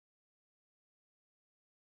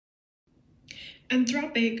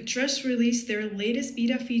Anthropic just released their latest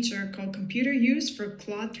beta feature called computeruse for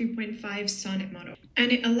Claude 3.5 Sonnet model,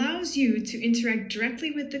 and it allows you to interact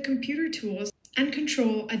directly with the computer tools and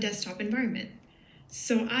control a desktop environment.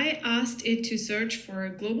 So I asked it to search for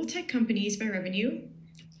global tech companies by revenue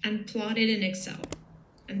and plot it in Excel.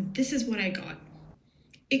 And this is what I got.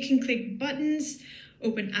 It can click buttons,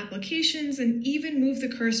 open applications, and even move the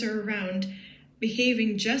cursor around,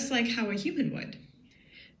 behaving just like how a human would.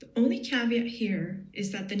 The only caveat here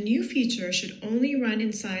is that the new feature should only run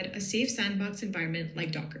inside a safe sandbox environment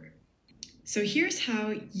like Docker. So here's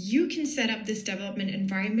how you can set up this development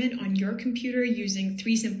environment on your computer using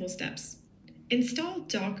 3 simple steps. Install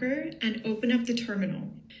Docker and open up the terminal.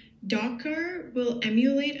 Docker will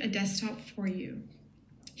emulate a desktop for you.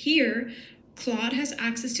 Here, Claude has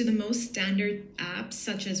access to the most standard apps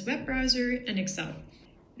such as web browser and Excel.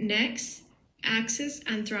 Next, access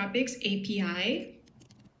Anthropic's API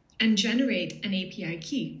and generate an API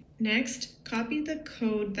key. Next, copy the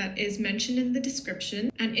code that is mentioned in the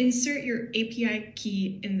description and insert your API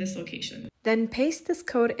key in this location. Then paste this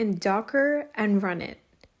code in Docker and run it.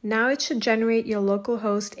 Now it should generate your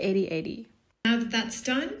localhost 8080. Now that that's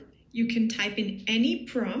done, you can type in any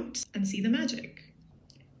prompt and see the magic.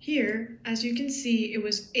 Here, as you can see, it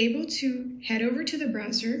was able to head over to the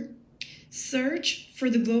browser, search for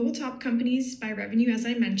the global top companies by revenue as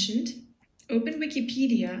I mentioned, open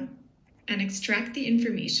Wikipedia and extract the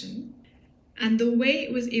information. And the way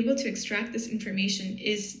it was able to extract this information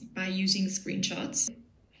is by using screenshots.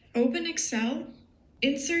 Open Excel,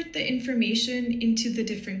 insert the information into the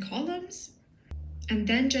different columns, and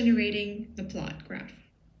then generating the plot graph.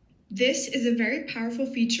 This is a very powerful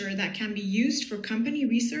feature that can be used for company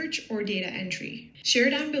research or data entry. Share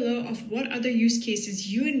down below of what other use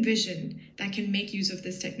cases you envision that can make use of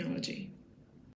this technology.